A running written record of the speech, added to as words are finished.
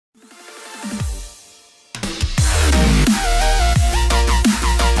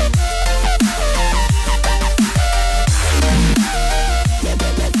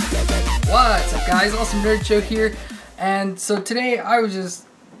guys, FallenRedZeo here, and so today I was just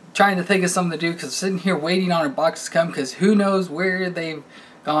trying to think of something to do because I'm sitting here waiting on our boxes to come because who knows where they've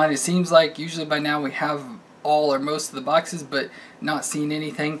gone. It seems like usually by now we have all or most of the boxes, but not seeing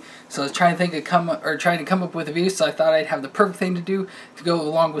anything. So I was trying to think of trying to come up with a video, so I thought I'd have the perfect thing to do to go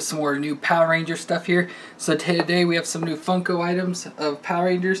along with some more new Power Ranger stuff here. So today we have some new Funko items of Power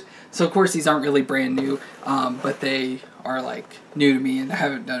Rangers. So of course these aren't really brand new, but they are like new to me and I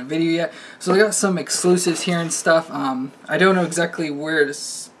haven't done a video yet. So we got some exclusives here and stuff. I don't know exactly where to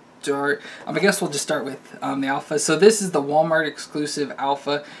start. I guess we'll just start with the Alpha. So this is the Walmart exclusive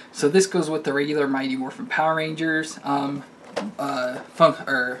Alpha. So this goes with the regular Mighty Morphin Power Rangers Pop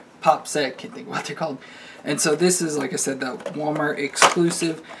set. Can't think of what they're called. And so this is, like I said, the Walmart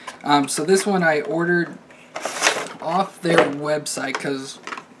exclusive. So this one I ordered off their website because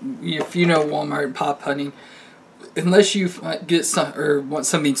if you know Walmart and Pop hunting, unless you get some or want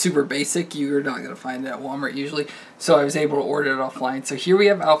something super basic, you're not going to find it at Walmart usually. So I was able to order it offline. So here we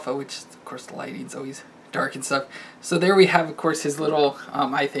have Alpha, which is, of course, the lighting's always dark and stuff. So there we have, of course, his little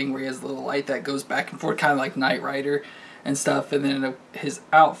eye thing where he has a little light that goes back and forth, kind of like Knight Rider and stuff. And then his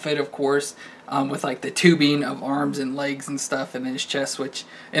outfit, of course, with like the tubing of arms and legs and stuff, and then his chest, which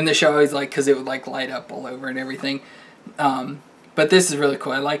in the show I always like because it would like light up all over and everything. But this is really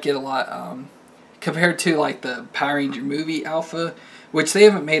cool. I like it a lot. Compared to like the Power Ranger movie Alpha, which they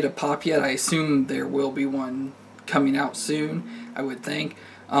haven't made a Pop yet. I assume there will be one coming out soon, I would think.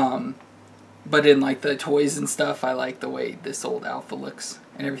 But in like the toys and stuff, I like the way this old Alpha looks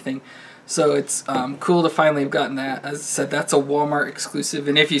and everything. So it's cool to finally have gotten that. As I said, that's a Walmart exclusive,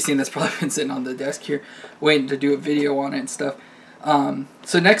 and if you've seen this, probably been sitting on the desk here waiting to do a video on it and stuff.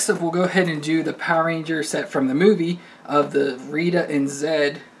 So next up, we'll go ahead and do the Power Ranger set from the movie of the Rita and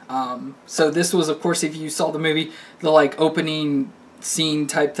Zed. So this was, of course, if you saw the movie, the like opening scene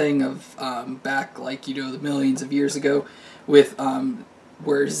type thing of back like, you know, the millions of years ago with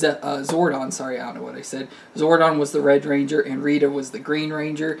where Zordon, sorry, I don't know what I said. Zordon was the Red Ranger and Rita was the Green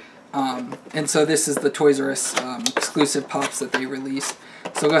Ranger. And so this is the ToysRUs exclusive Pops that they released.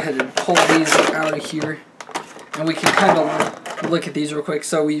 So go ahead and pull these out of here and we can kind of look at these real quick.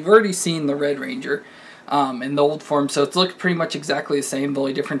 So we've already seen the Red Ranger in the old form, so it's looked pretty much exactly the same. The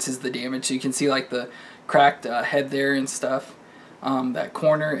only difference is the damage. So you can see like the cracked head there and stuff, that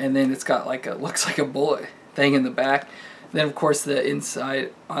corner, and then it's got like looks like a bullet thing in the back. Then of course the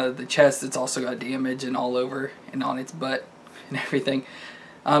inside the chest, it's also got damage and all over and on its butt and everything.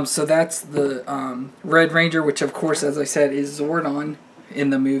 So that's the Red Ranger, which of course, as I said, is Zordon in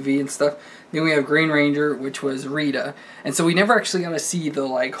the movie and stuff. Then we have Green Ranger, which was Rita. And so we never actually got to see the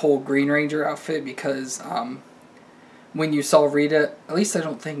like whole Green Ranger outfit because when you saw Rita, at least I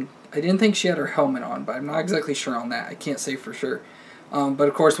didn't think she had her helmet on, but I'm not exactly sure on that. I can't say for sure. But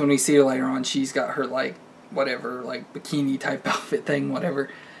of course when we see her later on, she's got her like whatever, like bikini type outfit thing, whatever.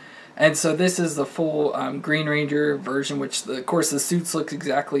 And so this is the full Green Ranger version, which of course the suits look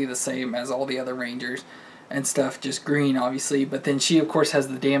exactly the same as all the other Rangers and stuff, just green obviously, but then she of course has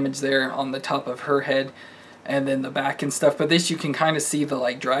the damage there on the top of her head and then the back and stuff. But this you can kind of see the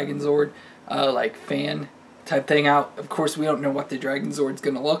like Dragon Zord like fan type thing out. Of course we don't know what the Dragon Zord's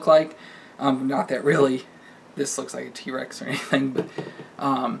gonna look like, not that really this looks like a T-Rex or anything, but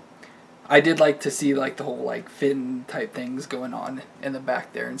I did like to see like the whole like fin type things going on in the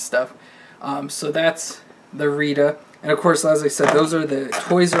back there and stuff. So that's the Rita. And of course, as I said, those are the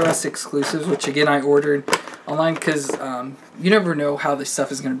ToysRUs exclusives, which again I ordered online because you never know how this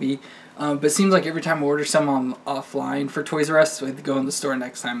stuff is going to be. But it seems like every time I order some offline for ToysRUs, we go in the store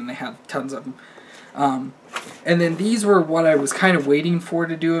next time and they have tons of them. And then these were what I was kind of waiting for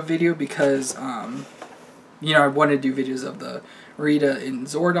to do a video because, you know, I wanted to do videos of the Rita and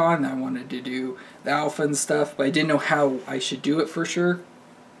Zordon, and I wanted to do the Alpha and stuff, but I didn't know how I should do it for sure.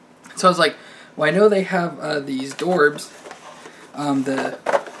 So I was like, well, I know they have these Dorbz,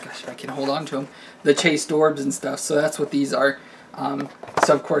 gosh, if I can hold on to them, the Chase Dorbz and stuff, so that's what these are.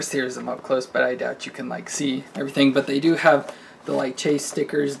 So of course here's them up close, but I doubt you can like see everything, but they do have the like Chase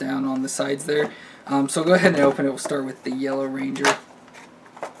stickers down on the sides there. So go ahead and open it. We'll start with the Yellow Ranger.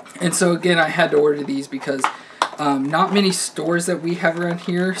 And so again, I had to order these because not many stores that we have around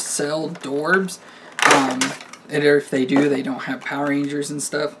here sell Dorbz, and if they do, they don't have Power Rangers and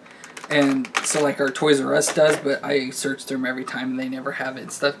stuff. And so like our ToysRUs does, but I search through them every time and they never have it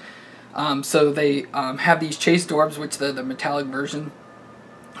and stuff. So they have these Chase Dorbz, which the metallic version,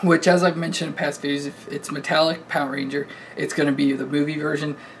 which as I've mentioned in past videos, if it's metallic Power Ranger, it's going to be the movie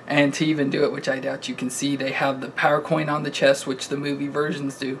version. And to even do it, which I doubt you can see, they have the power coin on the chest, which the movie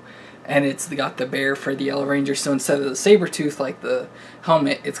versions do. and it's got the bear for the Yellow Ranger. So instead of the saber tooth like the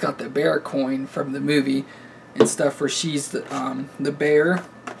helmet, it's got the bear coin from the movie and stuff, where she's the bear.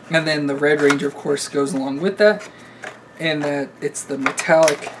 And then the Red Ranger, of course, goes along with that, and that it's the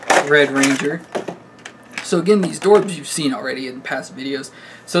metallic Red Ranger. So again, these Dorbz you've seen already in past videos,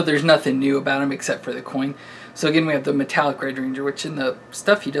 so there's nothing new about him except for the coin. So again, we have the metallic Red Ranger, which in the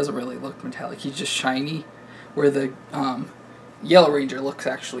stuff he doesn't really look metallic, he's just shiny, where the Yellow Ranger looks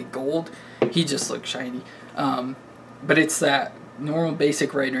actually gold. He just looks shiny. But it's that normal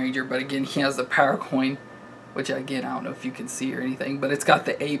basic Red Ranger, but again, he has the power coin, which again, I don't know if you can see or anything, but it's got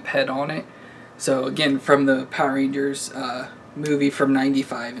the ape head on it. So again, from the Power Rangers movie from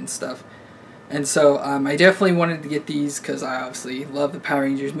 '95 and stuff. And so I definitely wanted to get these because I obviously love the Power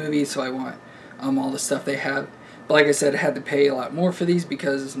Rangers movie, so I want all the stuff they have. But like I said, I had to pay a lot more for these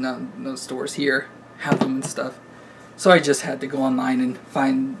because no stores here have them and stuff. So I just had to go online and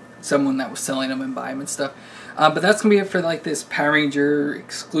find someone that was selling them and buy them and stuff. But that's going to be it for like this Power Ranger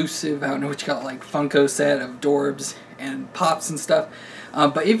exclusive, I don't know what you call it, like Funko set of Dorbz and Pops and stuff.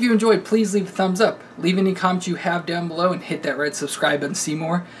 But if you enjoyed, please leave a thumbs up. Leave any comments you have down below and hit that red subscribe button to see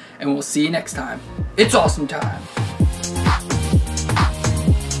more. And we'll see you next time. It's awesome time.